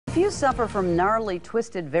If you suffer from gnarly,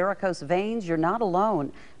 twisted varicose veins, you're not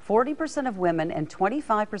alone. 40% of women and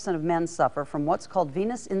 25% of men suffer from what's called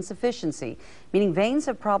venous insufficiency, meaning veins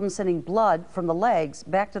have problems sending blood from the legs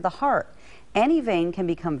back to the heart. Any vein can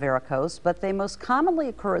become varicose, but they most commonly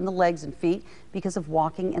occur in the legs and feet because of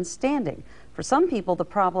walking and standing. For some people, the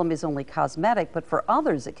problem is only cosmetic, but for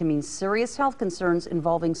others, it can mean serious health concerns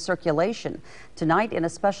involving circulation. Tonight, in a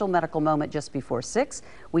special medical moment just before 6,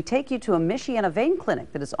 we take you to a Michiana vein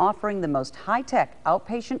clinic that is offering the most high-tech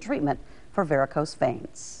outpatient treatment for varicose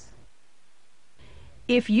veins.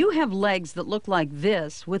 If you have legs that look like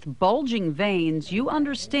this with bulging veins, you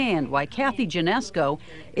understand why Cathy Janeczko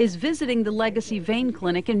is visiting the Legacy Vein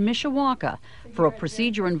Clinic in Michiana for a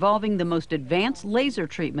procedure involving the most advanced laser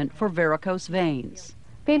treatment for varicose veins.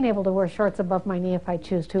 Being able to wear shorts above my knee if I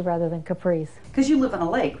choose to rather than capris. Because you live on a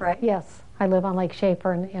lake, right? Yes, I live on Lake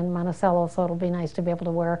Shaper in Monticello, so it'll be nice to be able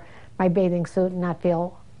to wear my bathing suit and not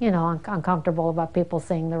feel, uncomfortable about people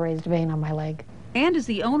seeing the raised vein on my leg. And as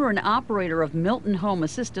the owner and operator of Milton Home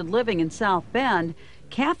Assisted Living in South Bend,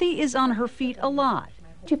 Cathy is on her feet a lot.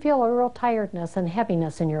 You feel a real tiredness and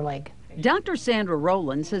heaviness in your leg. Dr. Sandra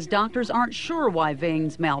Roland says doctors aren't sure why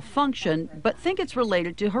veins malfunction, but think it's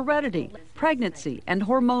related to heredity, pregnancy, and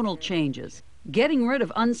hormonal changes. Getting rid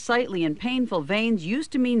of unsightly and painful veins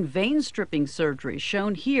used to mean vein stripping surgery,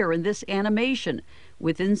 shown here in this animation,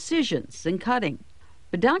 with incisions and cutting.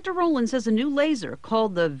 But Dr. Roland says a new laser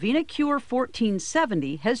called the Venacure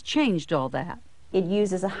 1470 has changed all that. It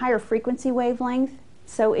uses a higher frequency wavelength,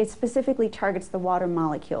 so it specifically targets the water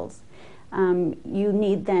molecules. You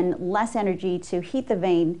need then less energy to heat the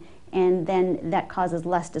vein, and then that causes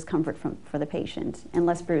less discomfort for the patient and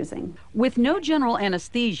less bruising. With no general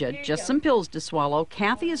anesthesia, just some pills to swallow,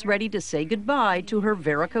 Cathy is ready to say goodbye to her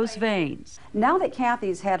varicose veins. Now that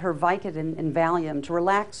Cathy's had her Vicodin and Valium to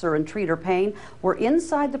relax her and treat her pain, we're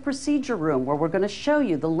inside the procedure room where we're going to show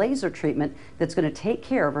you the laser treatment that's going to take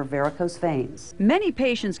care of her varicose veins. Many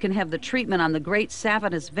patients can have the treatment on the great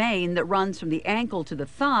saphenous vein that runs from the ankle to the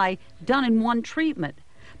thigh done in one treatment.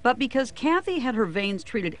 But because Cathy had her veins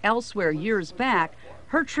treated elsewhere years back,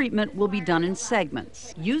 her treatment will be done in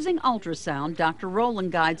segments. Using ultrasound, Dr.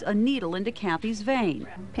 Roland guides a needle into Cathy's vein.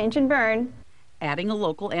 Pinch and burn. Adding a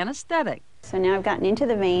local anesthetic. So now I've gotten into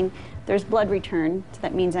the vein. There's blood return, so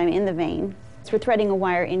that means I'm in the vein. So we're threading a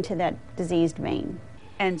wire into that diseased vein.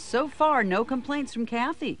 And so far, no complaints from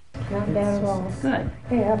Cathy. Not bad at all. Good.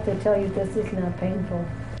 I have to tell you, this is not painful.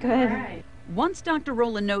 Good. Once Dr.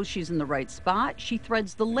 Roland knows she's in the right spot, she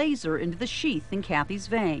threads the laser into the sheath in Cathy's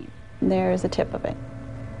vein. There's the tip of it.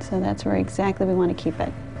 So that's where exactly we want to keep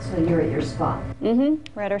it. So you're at your spot? Mm-hmm.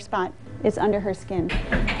 We're at our spot. It's under her skin.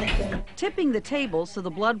 Tipping the table so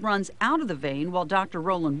the blood runs out of the vein while Dr.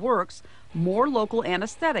 Roland works, more local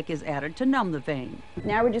anesthetic is added to numb the vein.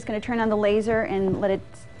 Now we're just going to turn on the laser and let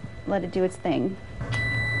it do its thing.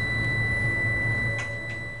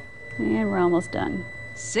 And we're almost done.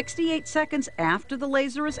 68 seconds after the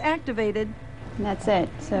laser is activated. And that's it.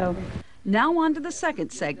 So now on to the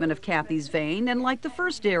second segment of Cathy's vein, and like the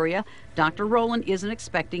first area, Dr. Roland isn't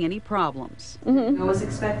expecting any problems. Mm-hmm. Was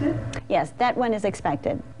expected? Yes, that one is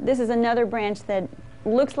expected. This is another branch that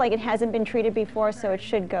looks like it hasn't been treated before, so it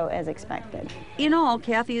should go as expected. In all,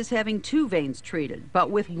 Cathy is having 2 veins treated,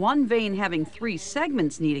 but with one vein having 3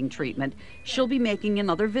 segments needing treatment, she'll be making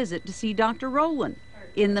another visit to see Dr. Roland.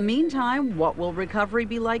 In the meantime, what will recovery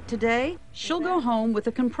be like today? She'll go home with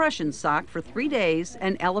a compression sock for 3 days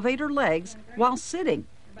and elevate her legs while sitting.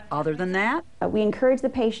 Other than that, we encourage the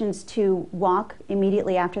patients to walk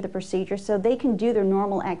immediately after the procedure so they can do their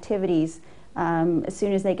normal activities as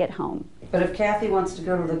soon as they get home. But if Cathy wants to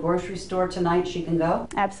go to the grocery store tonight, she can go?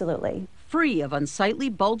 Absolutely. Free of unsightly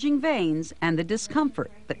bulging veins and the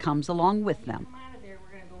discomfort that comes along with them.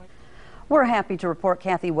 We're happy to report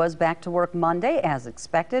Cathy was back to work Monday as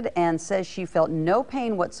expected and says she felt no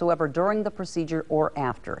pain whatsoever during the procedure or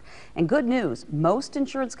after. And good news, most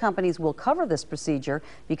insurance companies will cover this procedure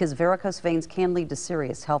because varicose veins can lead to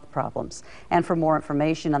serious health problems. And for more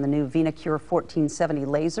information on the new Venacure 1470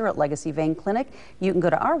 laser at Legacy Vein Clinic, you can go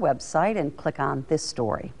to our website and click on this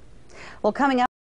story. Well, coming up.